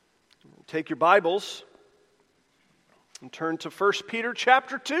Take your Bibles and turn to 1 Peter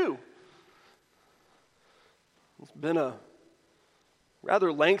chapter 2. It's been a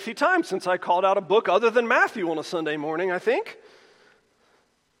rather lengthy time since I called out a book other than Matthew on a Sunday morning, I think.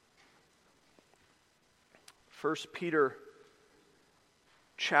 1 Peter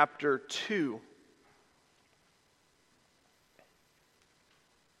chapter 2.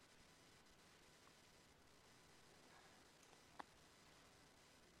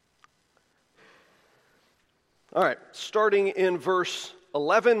 All right, starting in verse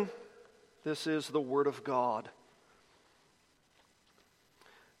 11, this is the word of God.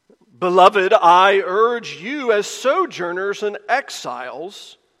 Beloved, I urge you as sojourners and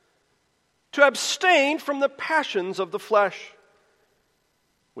exiles to abstain from the passions of the flesh,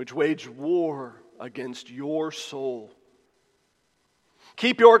 which wage war against your soul.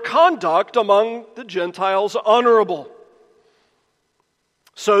 Keep your conduct among the Gentiles honorable,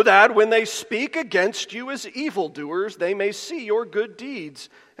 so that when they speak against you as evildoers, they may see your good deeds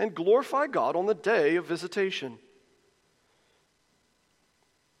and glorify God on the day of visitation.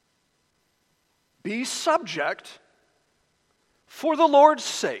 Be subject, for the Lord's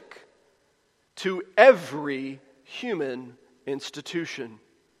sake, to every human institution,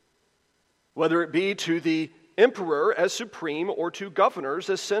 whether it be to the emperor as supreme or to governors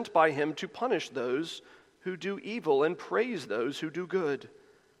as sent by him to punish those who do evil and praise those who do good.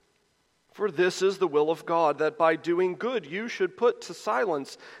 For this is the will of God, that by doing good you should put to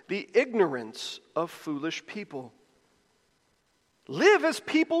silence the ignorance of foolish people. Live as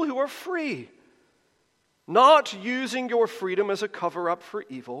people who are free, not using your freedom as a cover-up for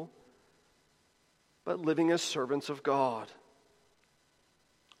evil, but living as servants of God.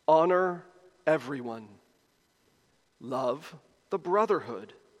 Honor everyone. Love the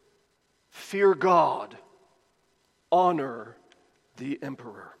brotherhood. Fear God. Honor the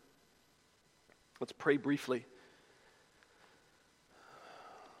emperor. Let's pray briefly.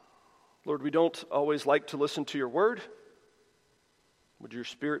 Lord, we don't always like to listen to your word. Would your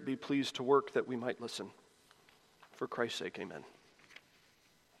Spirit be pleased to work that we might listen? For Christ's sake, amen.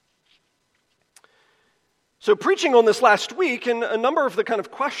 So preaching on this last week, and a number of the kind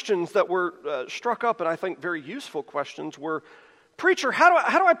of questions that were struck up, and I think very useful questions, were, Preacher, how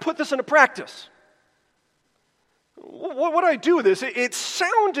do I put this into practice? What do I do with this? It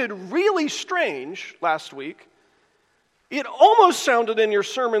sounded really strange last week. It almost sounded in your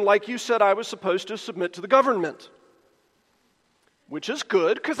sermon like you said I was supposed to submit to the government. Which is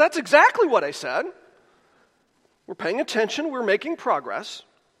good, because that's exactly what I said. We're paying attention, we're making progress.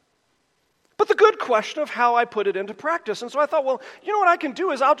 But the good question of how I put it into practice. And so I thought, well, you know what I can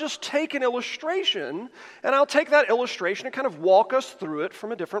do is I'll just take an illustration, and I'll take that illustration and kind of walk us through it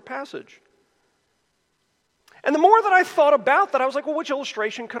from a different passage. And the more that I thought about that, I was like, well, which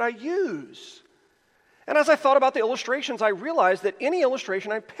illustration could I use? And as I thought about the illustrations, I realized that any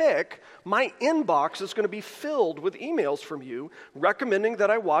illustration I pick, my inbox is going to be filled with emails from you recommending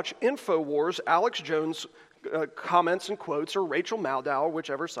that I watch InfoWars, Alex Jones comments and quotes, or Rachel Maddow,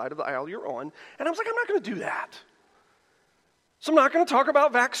 whichever side of the aisle you're on. And I was like, I'm not going to do that. So I'm not going to talk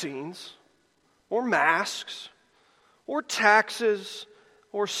about vaccines, or masks, or taxes,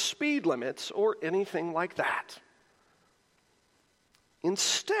 or speed limits, or anything like that.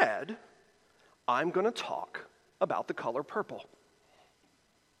 Instead, I'm going to talk about the color purple.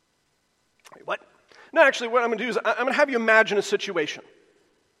 Wait, what? No, actually, what I'm going to do is I'm going to have you imagine a situation.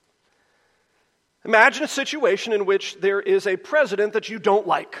 Imagine a situation in which there is a president that you don't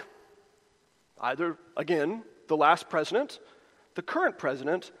like. Either, again, the last president, the current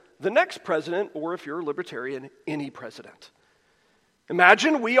president, the next president, or if you're a libertarian, any president.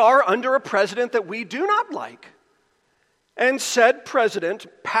 Imagine we are under a president that we do not like, and said president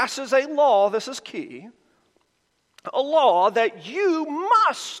passes a law, this is key, a law that you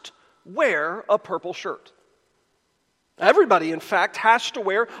must wear a purple shirt. Everybody, in fact, has to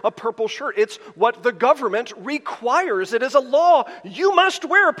wear a purple shirt. It's what the government requires. It is a law. You must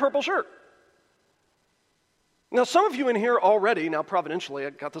wear a purple shirt. Now, some of you in here already, now providentially,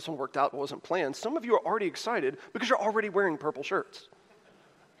 I got this one worked out, it wasn't planned. Some of you are already excited because you're already wearing purple shirts.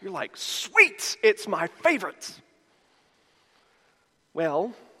 You're like, sweet, it's my favorite.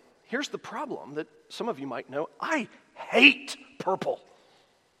 Well, here's the problem that some of you might know. I hate purple.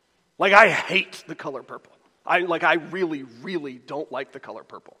 Like, I hate the color purple. I really, really don't like the color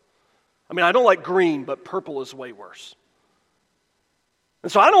purple. I mean, I don't like green, but purple is way worse.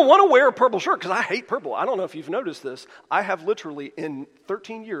 And so I don't want to wear a purple shirt because I hate purple. I don't know if you've noticed this. I have literally, in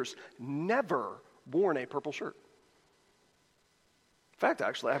 13 years, never worn a purple shirt. In fact,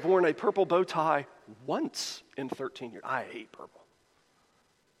 actually, I've worn a purple bow tie once in 13 years. I hate purple.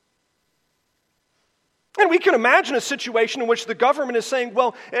 And we can imagine a situation in which the government is saying,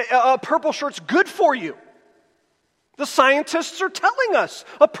 well, a purple shirt's good for you. The scientists are telling us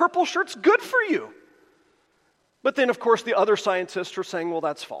a purple shirt's good for you. But then, of course, the other scientists are saying, well,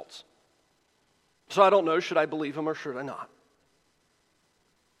 that's false. So I don't know, should I believe them or should I not?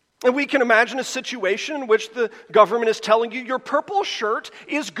 And we can imagine a situation in which the government is telling you your purple shirt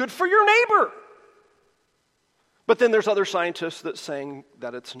is good for your neighbor. But then there's other scientists that saying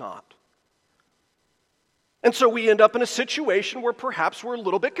that it's not. And so we end up in a situation where perhaps we're a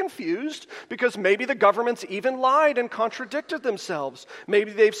little bit confused because maybe the government's even lied and contradicted themselves.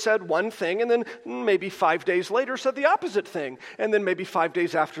 Maybe they've said one thing and then maybe 5 days later said the opposite thing. And then maybe 5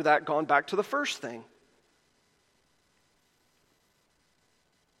 days after that gone back to the first thing.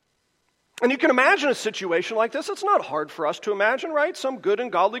 And you can imagine a situation like this. It's not hard for us to imagine, right? Some good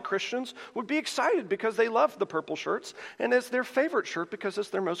and godly Christians would be excited because they love the purple shirts, and it's their favorite shirt because it's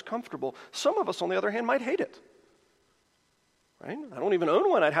their most comfortable. Some of us, on the other hand, might hate it. Right? I don't even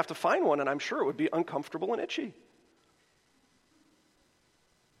own one. I'd have to find one, and I'm sure it would be uncomfortable and itchy.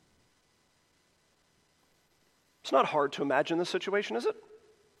 It's not hard to imagine this situation, is it?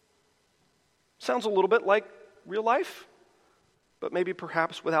 Sounds a little bit like real life. But maybe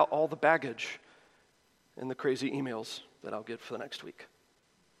perhaps without all the baggage and the crazy emails that I'll get for the next week.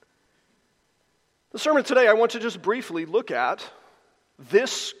 The sermon today, I want to just briefly look at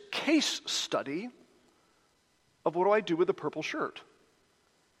this case study of what do I do with the purple shirt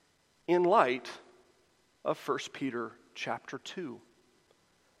in light of 1 Peter chapter 2.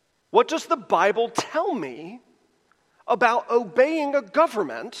 What does the Bible tell me about obeying a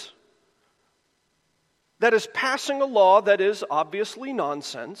government that is passing a law that is obviously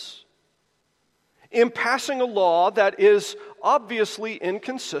nonsense, in passing a law that is obviously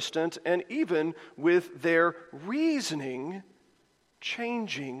inconsistent, and even with their reasoning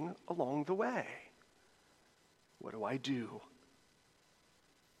changing along the way? What do I do?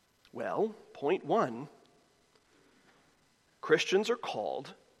 Well, point one, Christians are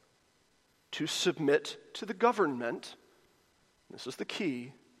called to submit to the government, this is the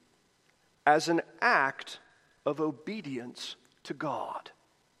key, as an act of obedience to God.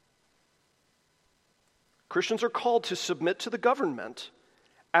 Christians are called to submit to the government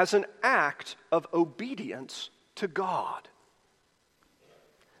as an act of obedience to God.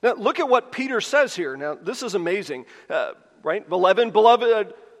 Now, look at what Peter says here. Now, this is amazing, right? 11,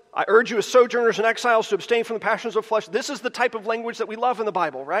 beloved, I urge you as sojourners and exiles to abstain from the passions of flesh. This is the type of language that we love in the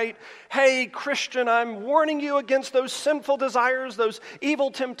Bible, right? Hey, Christian, I'm warning you against those sinful desires, those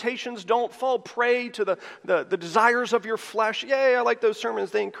evil temptations. Don't fall prey to the desires of your flesh. Yay, I like those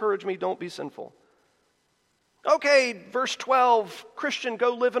sermons. They encourage me. Don't be sinful. Okay, verse 12, Christian,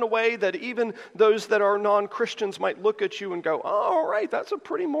 go live in a way that even those that are non-Christians might look at you and go, oh, all right, that's a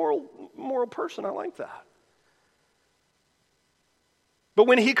pretty moral person. I like that. But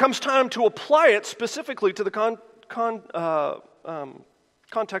when he comes time to apply it specifically to the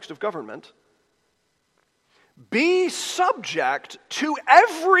context of government, be subject to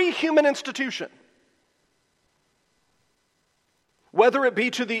every human institution, whether it be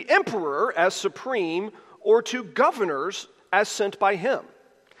to the emperor as supreme or to governors as sent by him.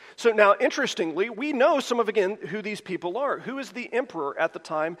 So now, interestingly, we know some of, again, who these people are. Who is the emperor at the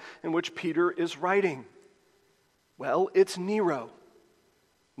time in which Peter is writing? Well, it's Nero.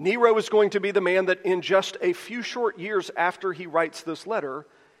 Nero is going to be the man that in just a few short years after he writes this letter,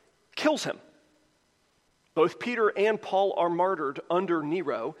 kills him. Both Peter and Paul are martyred under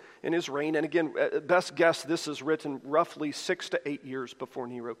Nero in his reign. And again, best guess, this is written roughly 6 to 8 years before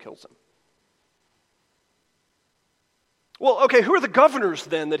Nero kills him. Well, okay, who are the governors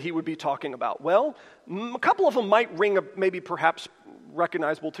then that he would be talking about? Well, a couple of them might ring maybe perhaps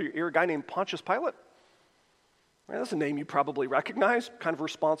recognizable to your ear. A guy named Pontius Pilate. That's a name you probably recognize, kind of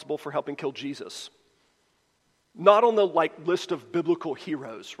responsible for helping kill Jesus. Not on the list of biblical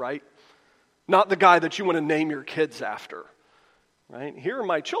heroes, right? Not the guy that you want to name your kids after, right? Here are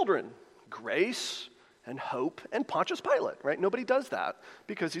my children, Grace and Hope and Pontius Pilate, right? Nobody does that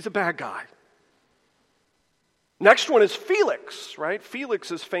because he's a bad guy. Next one is Felix, right?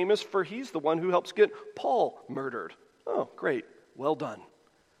 Felix is famous for he's the one who helps get Paul murdered. Oh, great. Well done.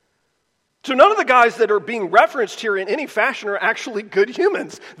 So none of the guys that are being referenced here in any fashion are actually good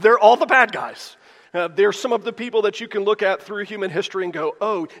humans. They're all the bad guys. They're some of the people that you can look at through human history and go,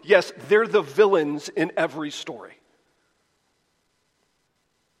 oh, yes, they're the villains in every story.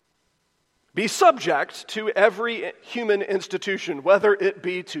 Be subject to every human institution, whether it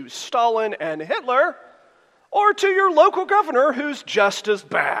be to Stalin and Hitler or to your local governor who's just as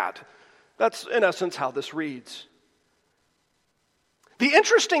bad. That's, in essence, how this reads. The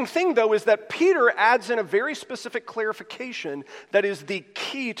interesting thing, though, is that Peter adds in a very specific clarification that is the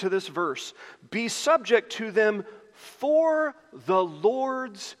key to this verse. Be subject to them for the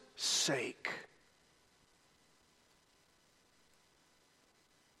Lord's sake.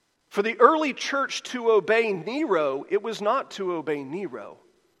 For the early church to obey Nero, it was not to obey Nero.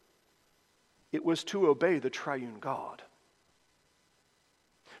 It was to obey the triune God.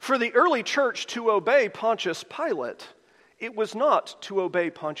 For the early church to obey Pontius Pilate, it was not to obey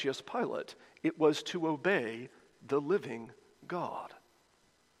Pontius Pilate. It was to obey the living God.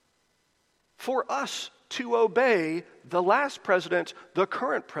 For us to obey the last president, the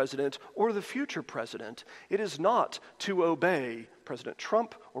current president, or the future president, it is not to obey President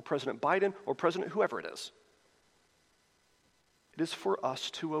Trump or President Biden or President whoever it is. It is for us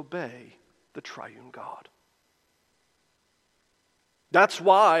to obey the triune God. That's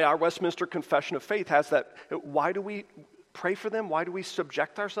why our Westminster Confession of Faith has that. Why do we pray for them? Why do we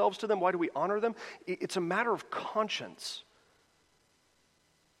subject ourselves to them? Why do we honor them? It's a matter of conscience.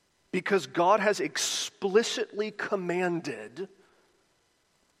 Because God has explicitly commanded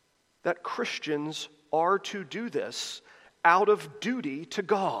that Christians are to do this out of duty to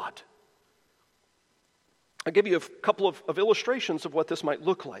God. I'll give you a couple of illustrations of what this might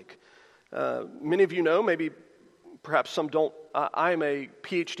look like. Many of you know, maybe perhaps some don't, I'm a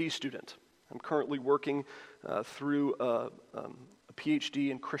PhD student. I'm currently working through a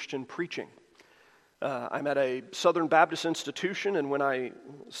PhD in Christian preaching. I'm at a Southern Baptist institution, and when I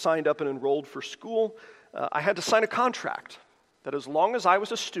signed up and enrolled for school, I had to sign a contract that as long as I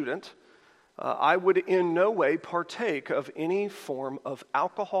was a student, I would in no way partake of any form of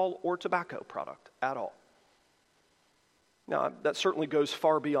alcohol or tobacco product at all. Now, that certainly goes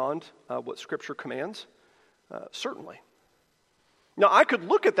far beyond what Scripture commands, certainly. Now, I could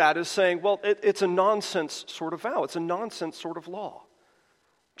look at that as saying, well, it's a nonsense sort of vow. It's a nonsense sort of law.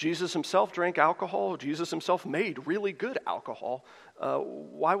 Jesus himself drank alcohol. Jesus himself made really good alcohol.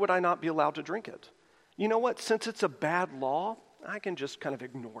 Why would I not be allowed to drink it? You know what? Since it's a bad law, I can just kind of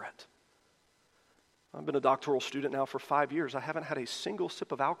ignore it. I've been a doctoral student now for 5 years. I haven't had a single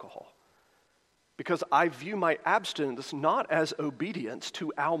sip of alcohol because I view my abstinence not as obedience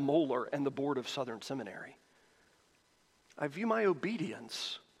to Al Mohler and the board of Southern Seminary. I view my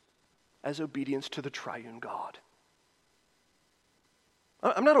obedience as obedience to the triune God.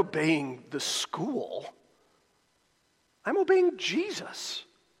 I'm not obeying the school. I'm obeying Jesus.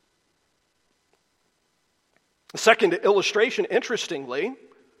 The second illustration, interestingly,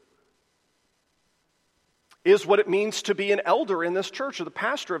 is what it means to be an elder in this church or the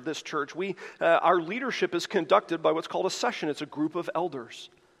pastor of this church. Our leadership is conducted by what's called a session. It's a group of elders.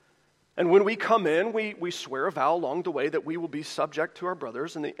 And when we come in, we swear a vow along the way that we will be subject to our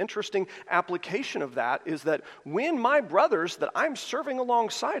brothers. And the interesting application of that is that when my brothers that I'm serving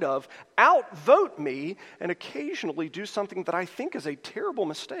alongside of outvote me and occasionally do something that I think is a terrible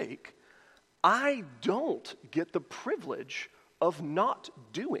mistake, I don't get the privilege of not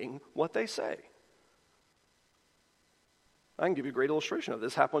doing what they say. I can give you a great illustration of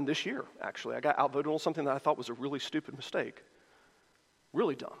this. Happened this year, actually. I got outvoted on something that I thought was a really stupid mistake.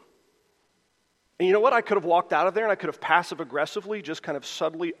 Really dumb. And you know what? I could have walked out of there and I could have passive-aggressively just kind of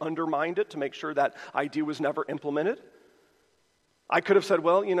subtly undermined it to make sure that idea was never implemented. I could have said,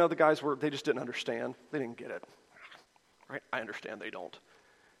 well, you know, the guys they just didn't understand. They didn't get it. Right? I understand they don't.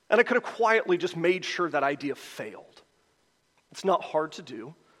 And I could have quietly just made sure that idea failed. It's not hard to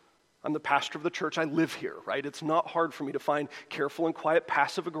do. I'm the pastor of the church. I live here, right? It's not hard for me to find careful and quiet,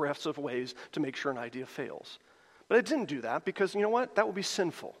 passive-aggressive ways to make sure an idea fails. But I didn't do that because, you know what? That would be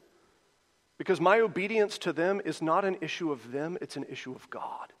sinful. Because my obedience to them is not an issue of them, it's an issue of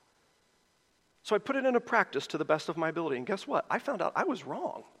God. So I put it into practice to the best of my ability. And guess what? I found out I was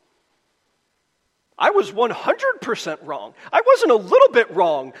wrong. I was 100% wrong. I wasn't a little bit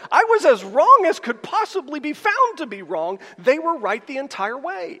wrong. I was as wrong as could possibly be found to be wrong. They were right the entire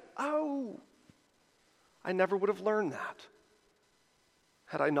way. Oh, I never would have learned that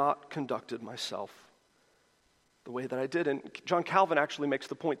had I not conducted myself the way that I did. And John Calvin actually makes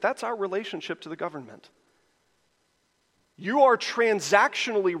the point, that's our relationship to the government. You are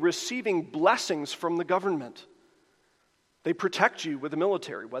transactionally receiving blessings from the government. They protect you with the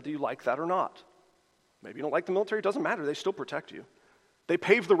military, whether you like that or not. Maybe you don't like the military, it doesn't matter, they still protect you. They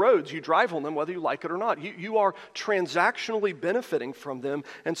pave the roads, you drive on them whether you like it or not. You are transactionally benefiting from them,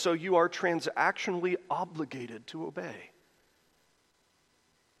 and so you are transactionally obligated to obey.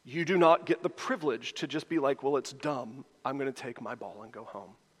 You do not get the privilege to just be like, well, it's dumb, I'm going to take my ball and go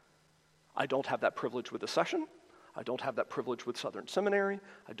home. I don't have that privilege with the session. I don't have that privilege with Southern Seminary.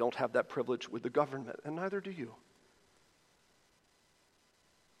 I don't have that privilege with the government, and neither do you.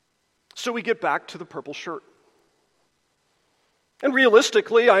 So we get back to the purple shirt. And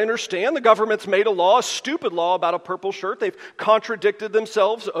realistically, I understand the government's made a law, a stupid law about a purple shirt. They've contradicted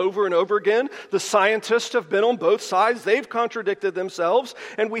themselves over and over again. The scientists have been on both sides. They've contradicted themselves.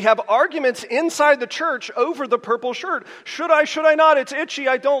 And we have arguments inside the church over the purple shirt. Should I not? It's itchy.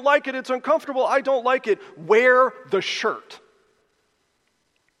 I don't like it. It's uncomfortable. I don't like it. Wear the shirt.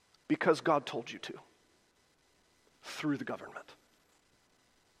 Because God told you to. Through the government.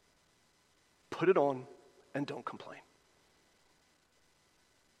 Put it on and don't complain.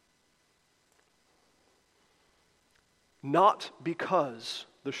 Not because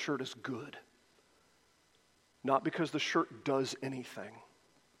the shirt is good. Not because the shirt does anything.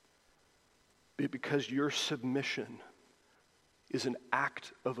 But because your submission is an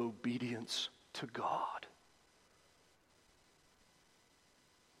act of obedience to God.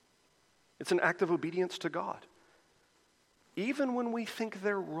 It's an act of obedience to God. Even when we think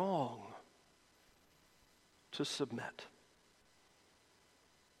they're wrong, to submit.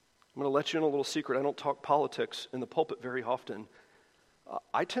 I'm going to let you in a little secret. I don't talk politics in the pulpit very often.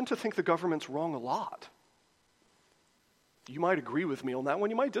 I tend to think the government's wrong a lot. You might agree with me on that one.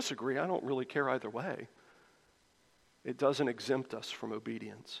 You might disagree. I don't really care either way. It doesn't exempt us from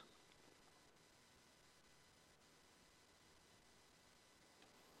obedience.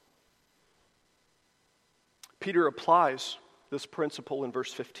 Peter applies this principle in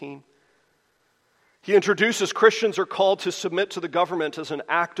verse 15. He introduces Christians are called to submit to the government as an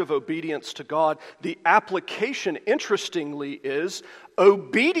act of obedience to God. The application, interestingly, is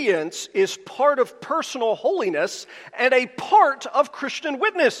obedience is part of personal holiness and a part of Christian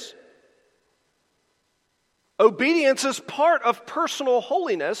witness. Obedience is part of personal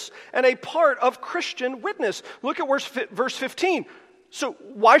holiness and a part of Christian witness. Look at verse 15. So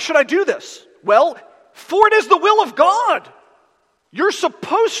why should I do this? Well, for it is the will of God. You're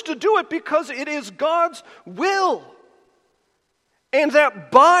supposed to do it because it is God's will. And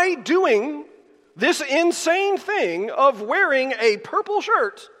that by doing this insane thing of wearing a purple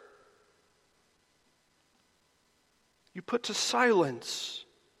shirt, you put to silence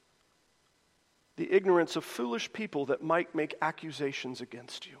the ignorance of foolish people that might make accusations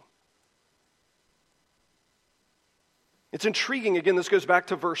against you. It's intriguing, again, this goes back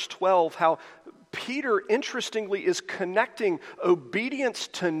to verse 12, how Peter, interestingly, is connecting obedience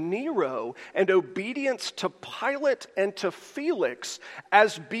to Nero and obedience to Pilate and to Felix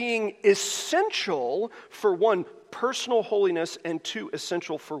as being essential for, one, personal holiness, and two,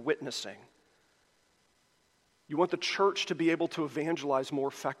 essential for witnessing. You want the church to be able to evangelize more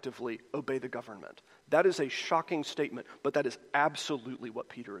effectively, obey the government. That is a shocking statement, but that is absolutely what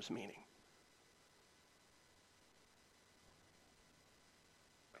Peter is meaning.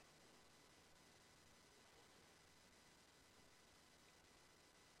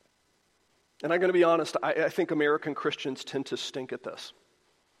 And I'm going to be honest, I think American Christians tend to stink at this.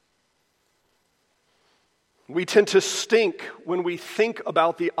 We tend to stink when we think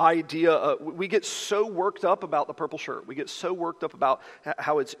about the idea we get so worked up about the purple shirt. We get so worked up about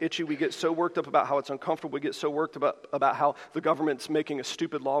how it's itchy. We get so worked up about how it's uncomfortable. We get so worked about how the government's making a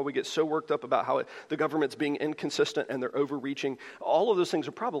stupid law. We get so worked up about how the government's being inconsistent and they're overreaching. All of those things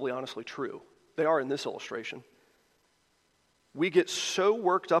are probably honestly true. They are in this illustration. We get so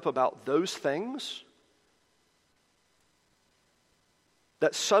worked up about those things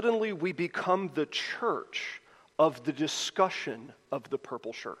that suddenly we become the church of the discussion of the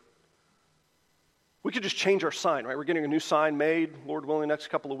purple shirt. We could just change our sign, right? We're getting a new sign made, Lord willing, next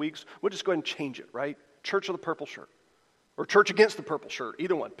couple of weeks. We'll just go ahead and change it, right? Church of the purple shirt. Or church against the purple shirt.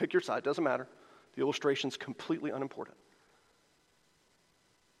 Either one. Pick your side. Doesn't matter. The illustration's completely unimportant.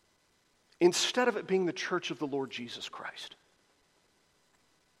 Instead of it being the church of the Lord Jesus Christ.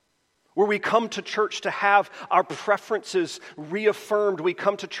 Where we come to church to have our preferences reaffirmed. We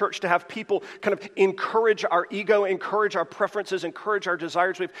come to church to have people kind of encourage our ego, encourage our preferences, encourage our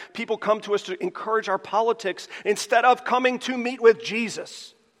desires. We have people come to us to encourage our politics instead of coming to meet with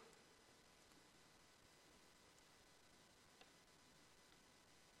Jesus.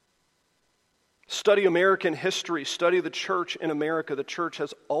 Study American history, study the church in America. The church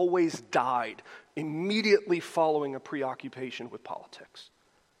has always died immediately following a preoccupation with politics.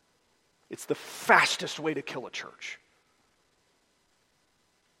 It's the fastest way to kill a church.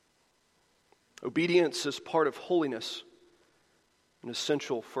 Obedience is part of holiness and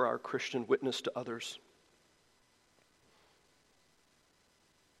essential for our Christian witness to others.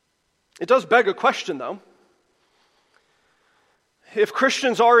 It does beg a question, though. If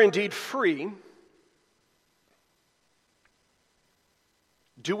Christians are indeed free,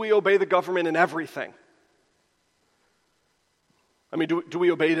 do we obey the government in everything? I mean, do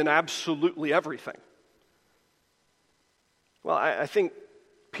we obey it in absolutely everything? Well, I think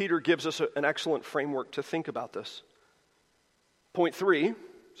Peter gives us an excellent framework to think about this. Point 3,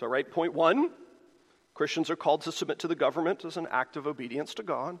 so right, point 1, Christians are called to submit to the government as an act of obedience to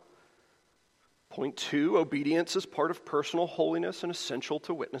God. Point 2, obedience is part of personal holiness and essential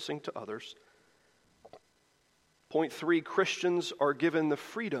to witnessing to others. Point 3, Christians are given the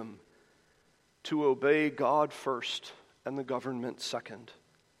freedom to obey God first and the government second.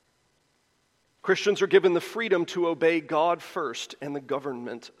 Christians are given the freedom to obey God first and the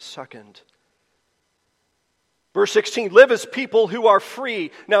government second. Verse 16, live as people who are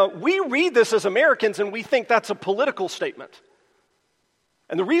free. Now, we read this as Americans and we think that's a political statement.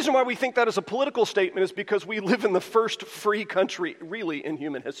 And the reason why we think that is a political statement is because we live in the first free country, really, in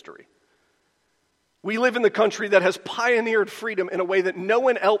human history. We live in the country that has pioneered freedom in a way that no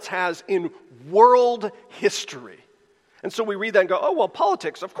one else has in world history. And so we read that and go, oh, well,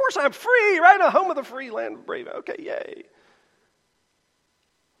 politics, of course I'm free, right? A home of the free, land of the brave. Okay, yay.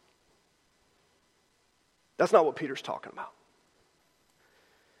 That's not what Peter's talking about.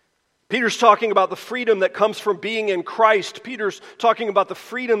 Peter's talking about the freedom that comes from being in Christ. Peter's talking about the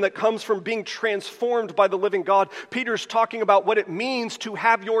freedom that comes from being transformed by the living God. Peter's talking about what it means to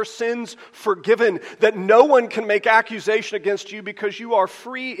have your sins forgiven, that no one can make accusation against you because you are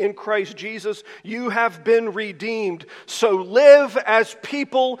free in Christ Jesus. You have been redeemed. So live as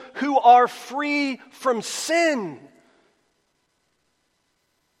people who are free from sin.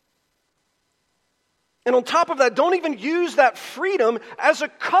 And on top of that, don't even use that freedom as a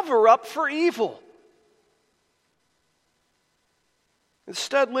cover-up for evil.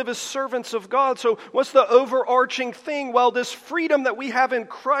 Instead, live as servants of God. So what's the overarching thing? Well, this freedom that we have in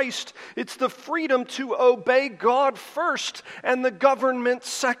Christ, it's the freedom to obey God first and the government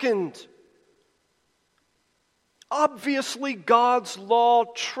second. Obviously, God's law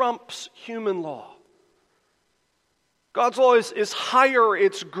trumps human law. God's law is higher,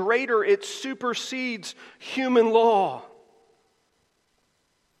 it's greater, it supersedes human law.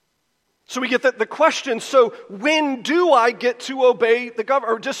 So we get the question, so when do I get to obey the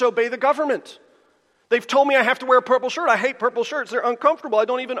government or disobey the government? They've told me I have to wear a purple shirt. I hate purple shirts. They're uncomfortable. I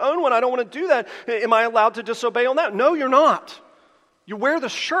don't even own one. I don't want to do that. Am I allowed to disobey on that? No, you're not. You wear the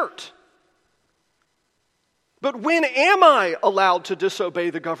shirt. But when am I allowed to disobey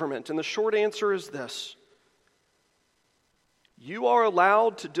the government? And the short answer is this. You are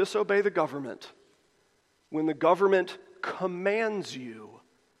allowed to disobey the government when the government commands you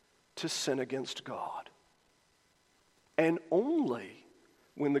to sin against God. And only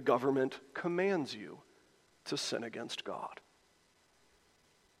when the government commands you to sin against God.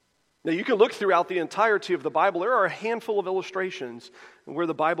 Now you can look throughout the entirety of the Bible. There are a handful of illustrations where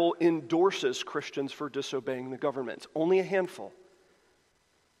the Bible endorses Christians for disobeying the government. Only a handful.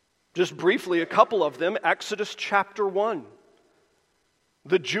 Just briefly, a couple of them. Exodus chapter 1.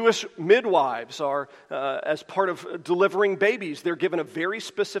 The Jewish midwives are, as part of delivering babies, they're given a very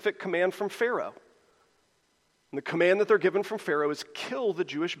specific command from Pharaoh. And the command that they're given from Pharaoh is kill the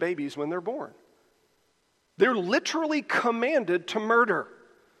Jewish babies when they're born. They're literally commanded to murder.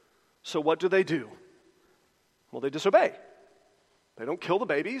 So what do? Well, they disobey. They don't kill the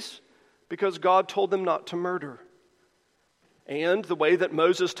babies because God told them not to murder. And the way that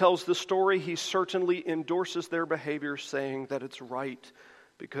Moses tells the story, he certainly endorses their behavior, saying that it's right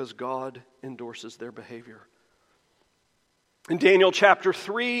because God endorses their behavior. In Daniel chapter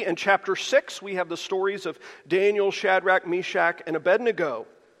 3 and chapter 6, we have the stories of Daniel, Shadrach, Meshach, and Abednego.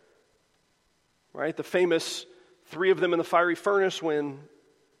 Right? The famous three of them in the fiery furnace when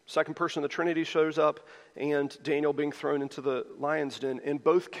second person of the Trinity shows up and Daniel being thrown into the lion's den. In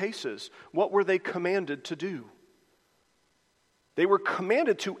both cases, what were they commanded to do? They were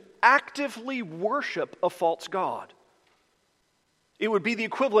commanded to actively worship a false god. It would be the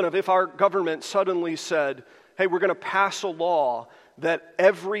equivalent of if our government suddenly said, hey, we're going to pass a law that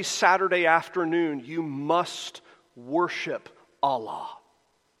every Saturday afternoon you must worship Allah.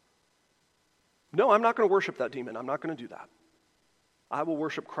 No, I'm not going to worship that demon. I'm not going to do that. I will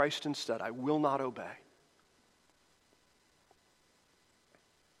worship Christ instead. I will not obey.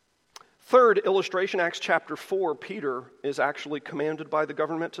 Third illustration, Acts chapter 4, Peter is actually commanded by the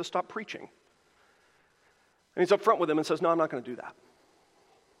government to stop preaching. And he's up front with them and says, no, I'm not going to do that.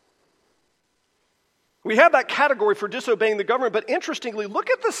 We have that category for disobeying the government, but interestingly, look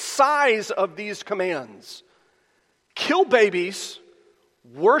at the size of these commands. Kill babies,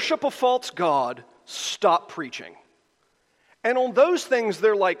 worship a false god, stop preaching. And on those things,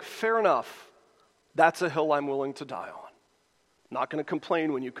 they're like, fair enough. That's a hill I'm willing to die on. Not going to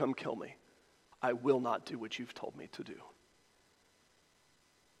complain when you come kill me. I will not do what you've told me to do.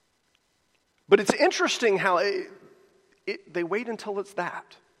 But it's interesting how they wait until it's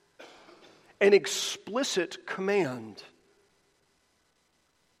that. An explicit command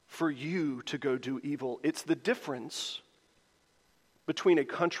for you to go do evil. It's the difference between a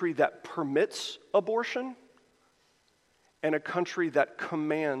country that permits abortion and a country that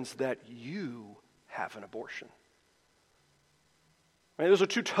commands that you have an abortion. Right? Those are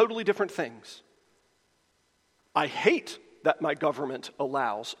two totally different things. I hate that my government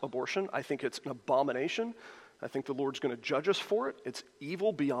allows abortion. I think it's an abomination. I think the Lord's going to judge us for it. It's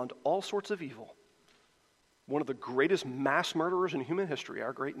evil beyond all sorts of evil. One of the greatest mass murderers in human history,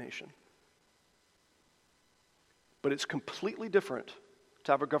 our great nation. But it's completely different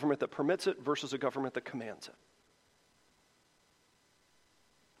to have a government that permits it versus a government that commands it.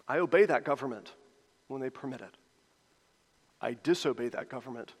 I obey that government when they permit it. I disobey that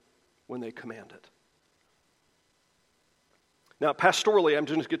government when they command it. Now, pastorally, I'm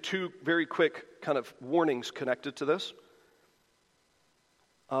just going to get two very quick kind of warnings connected to this.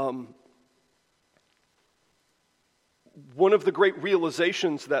 One of the great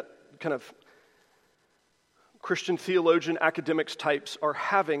realizations that kind of Christian theologian, academics types are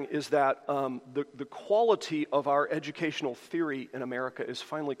having is that the quality of our educational theory in America is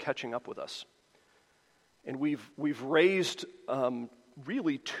finally catching up with us. And we've raised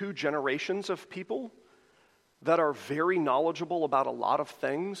really two generations of people that are very knowledgeable about a lot of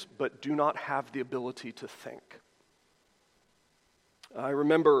things, but do not have the ability to think. I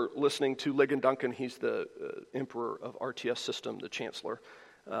remember listening to Ligon Duncan, he's the emperor of RTS System, the chancellor,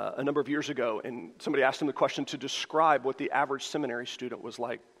 a number of years ago, and somebody asked him the question to describe what the average seminary student was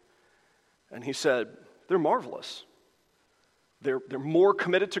like. And he said, they're marvelous. They're more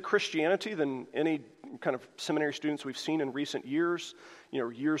committed to Christianity than any kind of seminary students we've seen in recent years.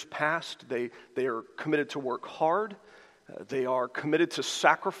 Years past, they are committed to work hard. They are committed to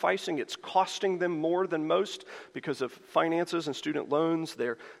sacrificing. It's costing them more than most because of finances and student loans.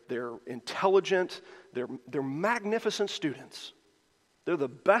 They're intelligent. They're magnificent students. They're the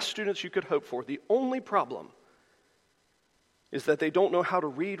best students you could hope for. The only problem is that they don't know how to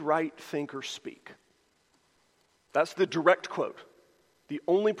read, write, think, or speak. That's the direct quote. The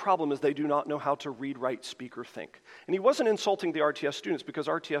only problem is they do not know how to read, write, speak, or think. And he wasn't insulting the RTS students because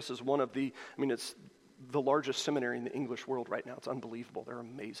RTS is one of it's the largest seminary in the English world right now. It's unbelievable. They're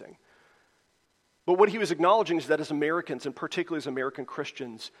amazing. But what he was acknowledging is that as Americans, and particularly as American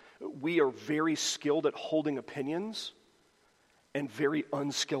Christians, we are very skilled at holding opinions and very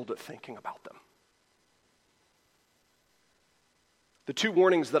unskilled at thinking about them. The two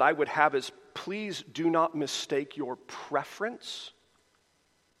warnings that I would have is, please do not mistake your preference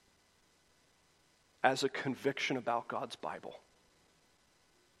as a conviction about God's Bible.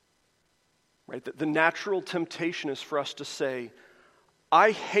 Right? The natural temptation is for us to say,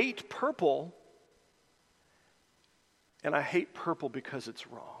 I hate purple, and I hate purple because it's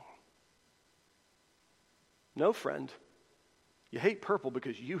wrong. No, friend. You hate purple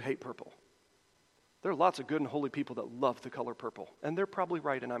because you hate purple. There are lots of good and holy people that love the color purple, and they're probably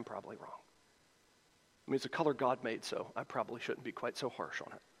right and I'm probably wrong. It's a color God made, so I probably shouldn't be quite so harsh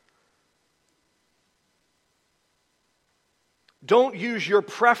on it. Don't use your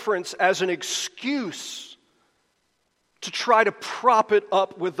preference as an excuse to try to prop it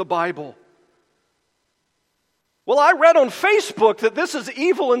up with the Bible. Well, I read on Facebook that this is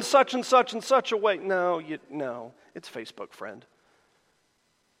evil in such and such and such a way. No, it's Facebook, friend.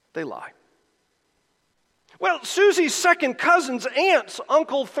 They lie. Well, Susie's second cousin's aunt's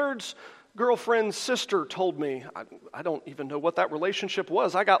uncle third's girlfriend's sister told me. I don't even know what that relationship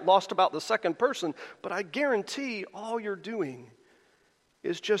was. I got lost about the second person, but I guarantee all you're doing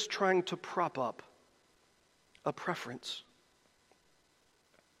is just trying to prop up a preference.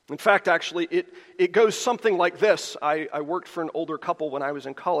 In fact, actually, it goes something like this. I worked for an older couple when I was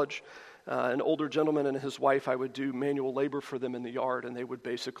in college. An older gentleman and his wife, I would do manual labor for them in the yard, and they would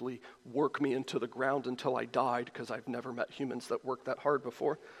basically work me into the ground until I died, because I've never met humans that worked that hard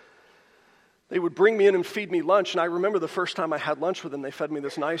before. They would bring me in and feed me lunch, and I remember the first time I had lunch with them, they fed me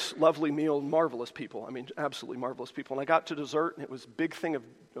this nice, lovely meal, marvelous people. Absolutely marvelous people. And I got to dessert, and it was a big thing of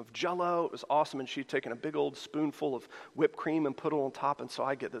Jell-O. It was awesome, and she'd taken a big old spoonful of whipped cream and put it on top, and so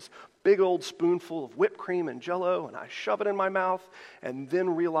I get this big old spoonful of whipped cream and Jell-O, and I shove it in my mouth, and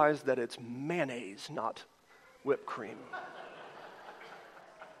then realize that it's mayonnaise, not whipped cream.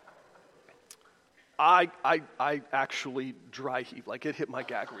 I actually dry heaved, like it hit my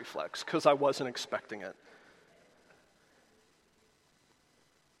gag reflex, because I wasn't expecting it.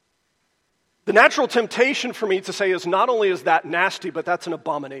 The natural temptation for me to say is not only is that nasty, but that's an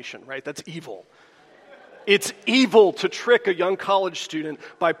abomination, right? That's evil. It's evil to trick a young college student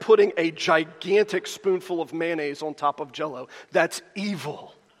by putting a gigantic spoonful of mayonnaise on top of Jell-O. That's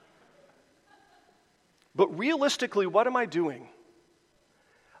evil. But realistically, what am I doing?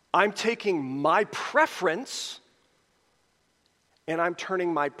 I'm taking my preference and I'm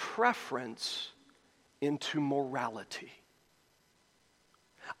turning my preference into morality.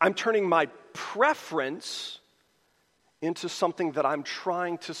 I'm turning my preference into something that I'm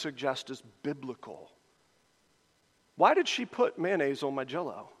trying to suggest is biblical. Why did she put mayonnaise on my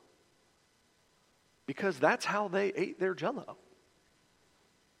Jell-O? Because that's how they ate their Jell-O.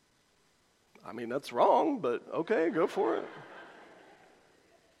 I mean, that's wrong, but okay, go for it.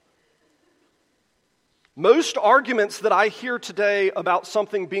 Most arguments that I hear today about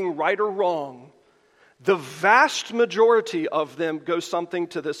something being right or wrong, the vast majority of them go something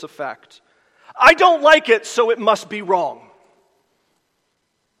to this effect. I don't like it, so it must be wrong.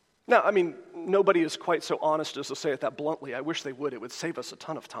 Now, I mean, nobody is quite so honest as to say it that bluntly. I wish they would. It would save us a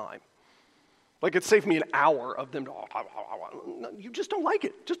ton of time. Like, it saved me an hour of them. You just don't like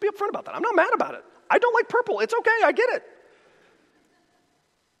it. Just be upfront about that. I'm not mad about it. I don't like purple. It's okay. I get it.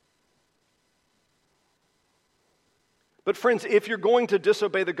 But friends, if you're going to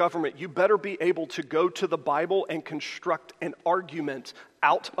disobey the government, you better be able to go to the Bible and construct an argument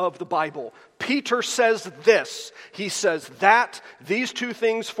out of the Bible. Peter says this. He says that these two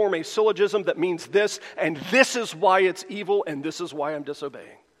things form a syllogism that means this, and this is why it's evil, and this is why I'm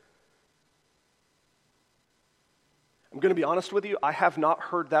disobeying. I'm going to be honest with you, I have not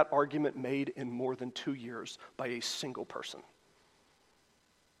heard that argument made in more than 2 years by a single person.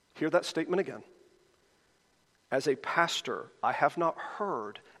 Hear that statement again. As a pastor, I have not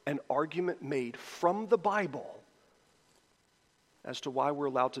heard an argument made from the Bible as to why we're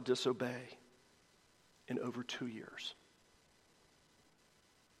allowed to disobey in over 2 years.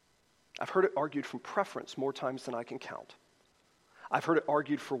 I've heard it argued from preference more times than I can count. I've heard it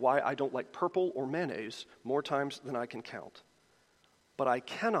argued for why I don't like purple or mayonnaise more times than I can count. But I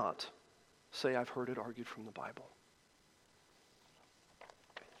cannot say I've heard it argued from the Bible.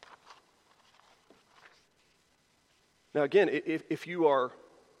 Now again, if you are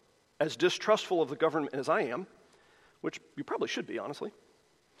as distrustful of the government as I am, which you probably should be, honestly,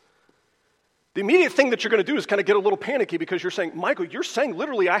 the immediate thing that you're going to do is kind of get a little panicky because you're saying, Michael, you're saying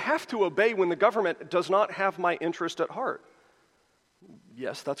literally I have to obey when the government does not have my interest at heart.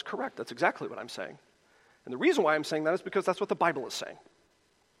 Yes, that's correct. That's exactly what I'm saying. And the reason why I'm saying that is because that's what the Bible is saying.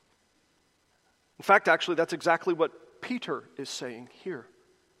 In fact, actually, that's exactly what Peter is saying here.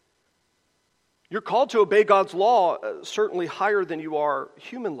 You're called to obey God's law, certainly higher than you are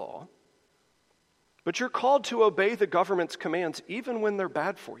human law. But you're called to obey the government's commands even when they're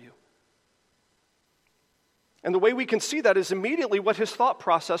bad for you. And the way we can see that is immediately what his thought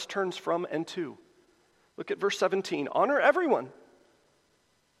process turns from and to. Look at verse 17. Honor everyone.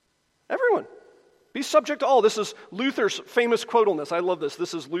 Everyone. Be subject to all. This is Luther's famous quote on this. I love this.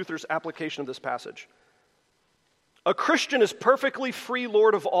 This is Luther's application of this passage. A Christian is perfectly free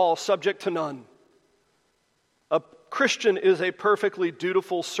Lord of all, subject to none. A Christian is a perfectly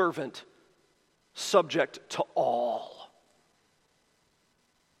dutiful servant, subject to all.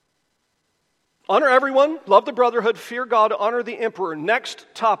 Honor everyone, love the brotherhood, fear God, honor the emperor. Next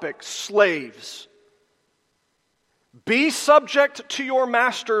topic, slaves. Be subject to your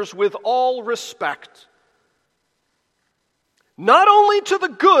masters with all respect. Not only to the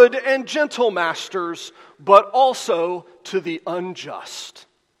good and gentle masters, but also to the unjust.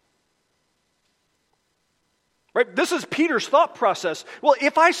 Right? This is Peter's thought process. Well,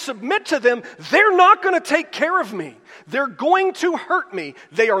 if I submit to them, they're not going to take care of me. They're going to hurt me.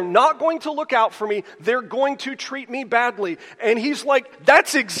 They are not going to look out for me. They're going to treat me badly. And he's like,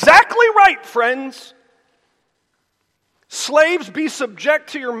 that's exactly right, friends. Slaves, be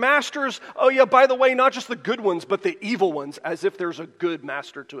subject to your masters. Oh yeah, by the way, not just the good ones, but the evil ones, as if there's a good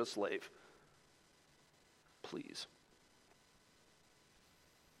master to a slave. Please.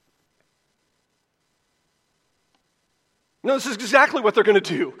 No, this is exactly what they're going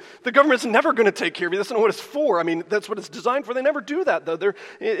to do. The government's never going to take care of you. That's not what it's for. I mean, that's what it's designed for. They never do that, though.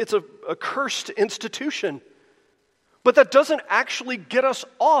 It's a cursed institution. But that doesn't actually get us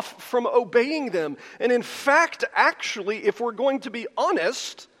off from obeying them. And in fact, actually, if we're going to be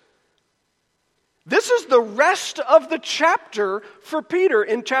honest, this is the rest of the chapter for Peter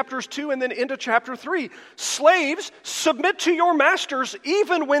in chapters 2 and then into chapter 3. Slaves, submit to your masters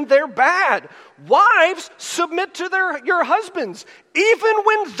even when they're bad. Wives, submit to your husbands even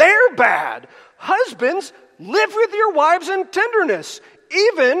when they're bad. Husbands, live with your wives in tenderness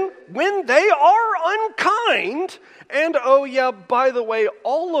even when they are unkind. And oh yeah, by the way,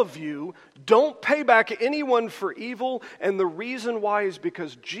 all of you, Don't pay back anyone for evil, and the reason why is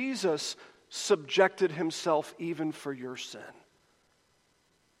because Jesus subjected himself even for your sin.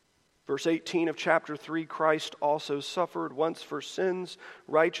 Verse 18 of chapter 3, Christ also suffered once for sins,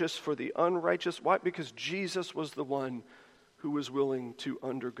 righteous for the unrighteous. Why? Because Jesus was the one who was willing to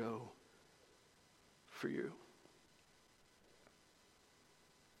undergo for you.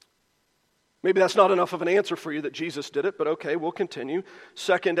 Maybe that's not enough of an answer for you that Jesus did it, but okay, we'll continue.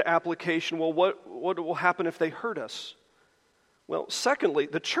 Second application, well, what will happen if they hurt us? Well, secondly,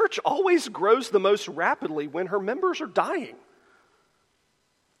 the church always grows the most rapidly when her members are dying.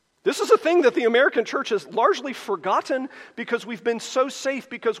 This is a thing that the American church has largely forgotten because we've been so safe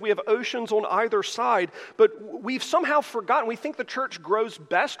because we have oceans on either side, but we've somehow forgotten. We think the church grows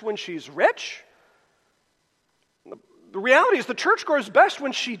best when she's rich. The reality is the church grows best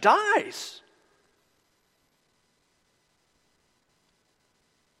when she dies.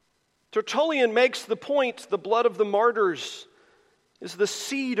 Tertullian makes the point, the blood of the martyrs is the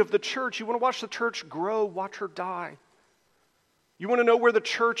seed of the church. You want to watch the church grow, watch her die. You want to know where the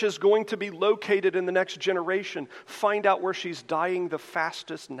church is going to be located in the next generation, find out where she's dying the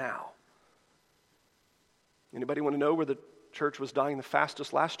fastest now. Anybody want to know where the church was dying the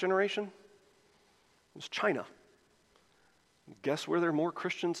fastest last generation? It was China. Guess where there are more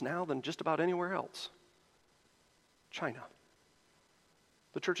Christians now than just about anywhere else? China.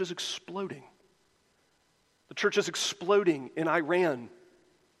 The church is exploding. The church is exploding in Iran.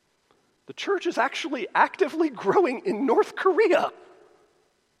 The church is actually actively growing in North Korea.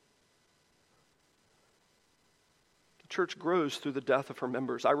 The church grows through the death of her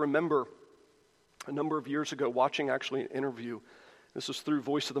members. I remember a number of years ago watching actually an interview. This was through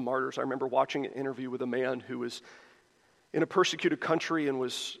Voice of the Martyrs. I remember watching an interview with a man who was in a persecuted country and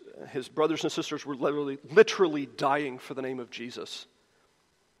his brothers and sisters were literally dying for the name of Jesus.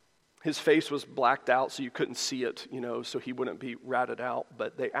 His face was blacked out so you couldn't see it, so he wouldn't be ratted out.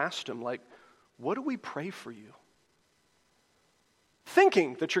 But they asked him, what do we pray for you?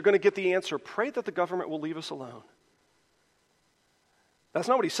 Thinking that you're going to get the answer, pray that the government will leave us alone. That's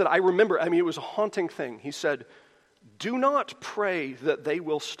not what he said. I remember, it was a haunting thing. He said, do not pray that they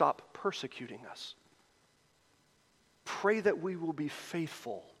will stop persecuting us. Pray that we will be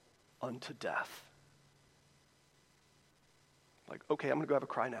faithful unto death. Okay, I'm going to go have a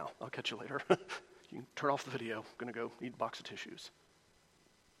cry now. I'll catch you later. You can turn off the video. I'm going to go eat a box of tissues.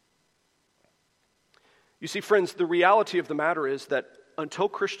 You see, friends, the reality of the matter is that until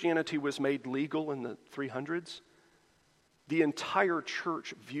Christianity was made legal in the 300s, the entire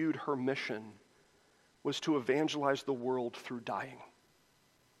church viewed her mission was to evangelize the world through dying.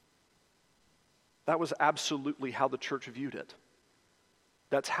 That was absolutely how the church viewed it.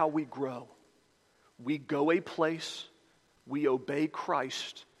 That's how we grow. We go a place, we obey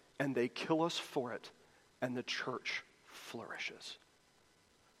Christ, and they kill us for it, and the church flourishes.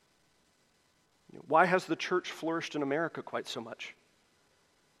 Why has the church flourished in America quite so much?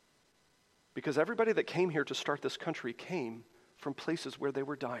 Because everybody that came here to start this country came from places where they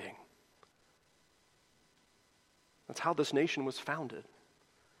were dying. That's how this nation was founded,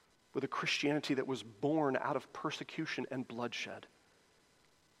 with a Christianity that was born out of persecution and bloodshed.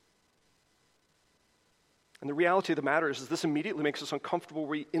 And the reality of the matter is this immediately makes us uncomfortable.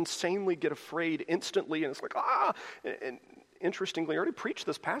 We insanely get afraid instantly, and it's And interestingly, I already preached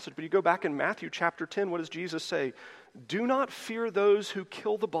this passage, but you go back in Matthew chapter 10, what does Jesus say? Do not fear those who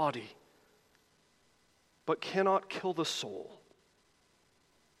kill the body, but cannot kill the soul.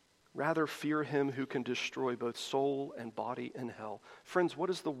 Rather, fear him who can destroy both soul and body in hell. Friends, what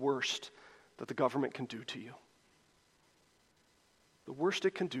is the worst that the government can do to you? The worst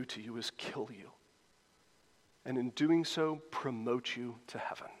it can do to you is kill you. And in doing so, promote you to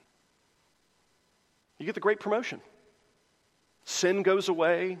heaven. You get the great promotion. Sin goes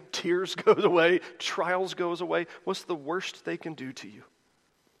away, tears goes away, trials goes away. What's the worst they can do to you?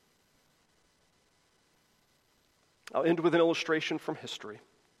 I'll end with an illustration from history.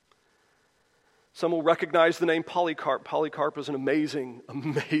 Some will recognize the name Polycarp. Polycarp is an amazing,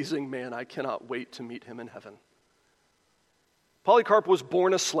 amazing man. I cannot wait to meet him in heaven. Polycarp was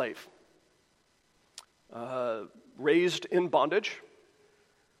born a slave. Raised in bondage,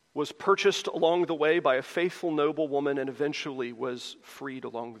 was purchased along the way by a faithful noblewoman, and eventually was freed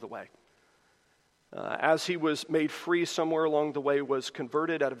along the way. As he was made free somewhere along the way, was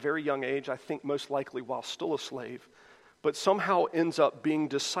converted at a very young age, I think most likely while still a slave, but somehow ends up being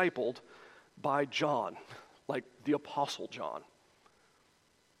discipled by John, like the Apostle John.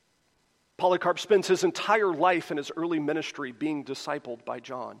 Polycarp spends his entire life in his early ministry being discipled by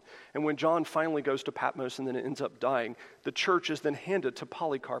John. And when John finally goes to Patmos and then ends up dying, the church is then handed to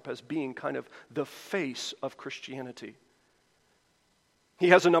Polycarp as being kind of the face of Christianity. He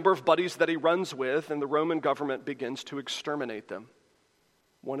has a number of buddies that he runs with, and the Roman government begins to exterminate them,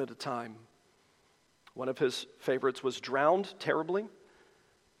 one at a time. One of his favorites was drowned terribly.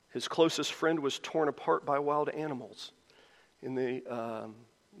 His closest friend was torn apart by wild animals in the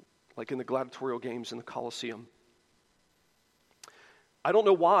gladiatorial games in the Colosseum. I don't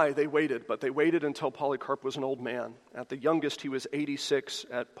know why they waited, but they waited until Polycarp was an old man. At the youngest, he was 86,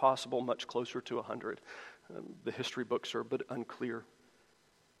 at possible much closer to 100. The history books are a bit unclear.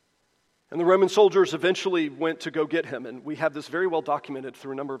 And the Roman soldiers eventually went to go get him, and we have this very well documented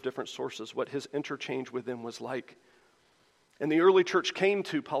through a number of different sources, what his interchange with them was like. And the early church came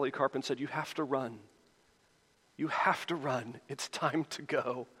to Polycarp and said, "You have to run. You have to run. It's time to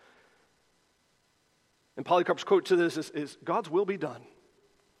go." And Polycarp's quote to this is "God's will be done."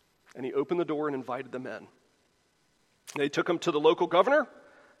 And he opened the door and invited them in. They took him to the local governor,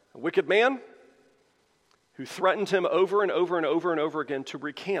 a wicked man, who threatened him over and over and over and over again to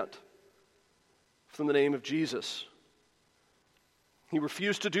recant from the name of Jesus. He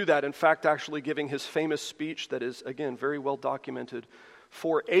refused to do that, in fact, actually giving his famous speech that is, again, very well documented.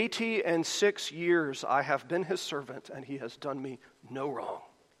 "For 86 years I have been his servant, and he has done me no wrong.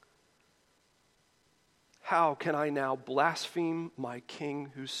 How can I now blaspheme my king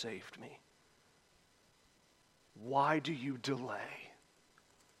who saved me? Why do you delay?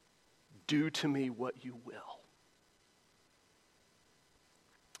 Do to me what you will."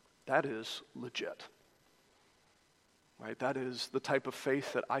 That is legit. Right? That is the type of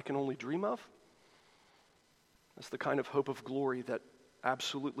faith that I can only dream of. That's the kind of hope of glory that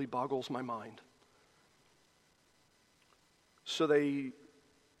absolutely boggles my mind. So they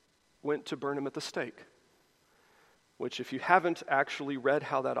went to burn him at the stake, which, if you haven't actually read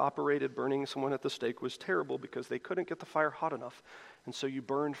how that operated, burning someone at the stake was terrible because they couldn't get the fire hot enough. And so you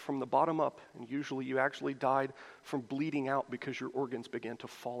burned from the bottom up, and usually you actually died from bleeding out because your organs began to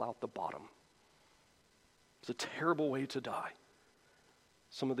fall out the bottom. It's a terrible way to die.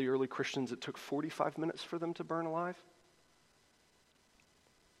 Some of the early Christians, it took 45 minutes for them to burn alive.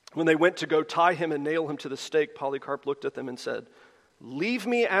 When they went to go tie him and nail him to the stake, Polycarp looked at them and said, "Leave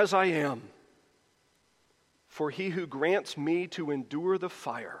me as I am, for he who grants me to endure the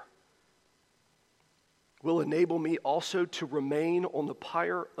fire will enable me also to remain on the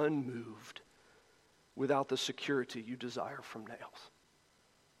pyre unmoved without the security you desire from nails."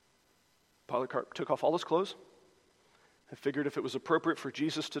 Polycarp took off all his clothes and figured if it was appropriate for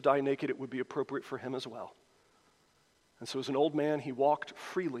Jesus to die naked, it would be appropriate for him as well. And so as an old man, he walked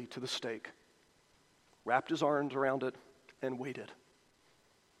freely to the stake, wrapped his arms around it, and waited.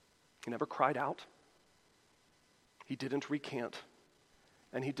 He never cried out. He didn't recant,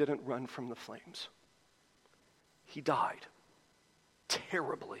 and he didn't run from the flames. He died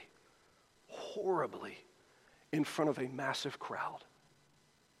terribly, horribly, in front of a massive crowd.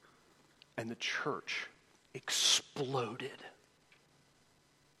 And the church exploded.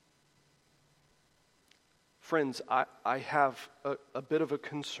 Friends, I have a bit of a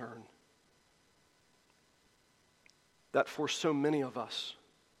concern that for so many of us,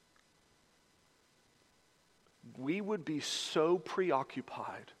 we would be so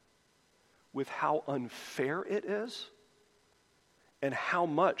preoccupied with how unfair it is and how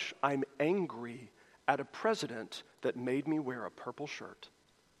much I'm angry at a president that made me wear a purple shirt,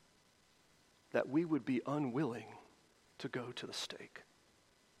 that we would be unwilling to go to the stake.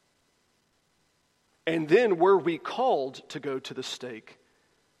 And then were we called to go to the stake,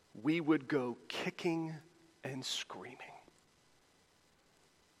 we would go kicking and screaming.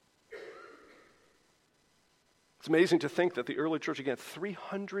 It's amazing to think that the early church, again,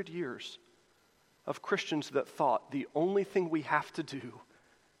 300 years of Christians that thought the only thing we have to do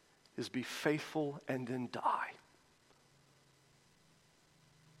is be faithful and then die.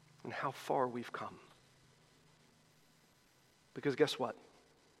 And how far we've come. Because guess what?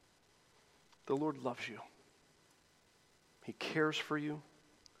 The Lord loves you. He cares for you.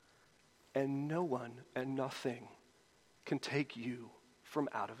 And no one and nothing can take you from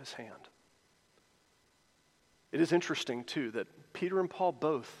out of his hand. It is interesting, too, that Peter and Paul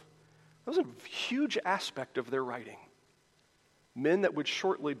both, that was a huge aspect of their writing. Men that would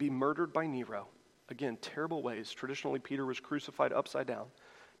shortly be murdered by Nero. Again, terrible ways. Traditionally, Peter was crucified upside down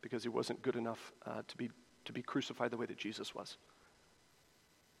because he wasn't good enough to be crucified the way that Jesus was.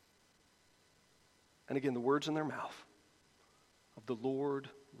 And again, the words in their mouth of the Lord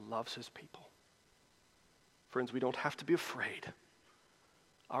loves his people. Friends, we don't have to be afraid.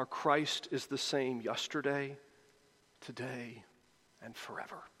 Our Christ is the same yesterday, today, and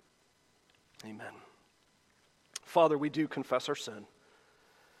forever. Amen. Father, we do confess our sin.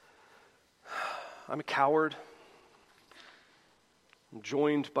 I'm a coward. I'm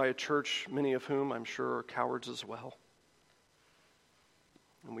joined by a church, many of whom I'm sure are cowards as well.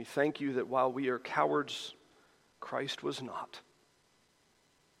 And we thank you that while we are cowards, Christ was not.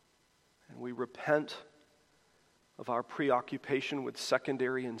 And we repent of our preoccupation with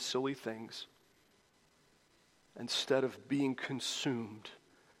secondary and silly things instead of being consumed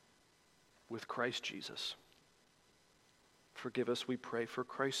with Christ Jesus. Forgive us, we pray, for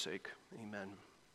Christ's sake. Amen.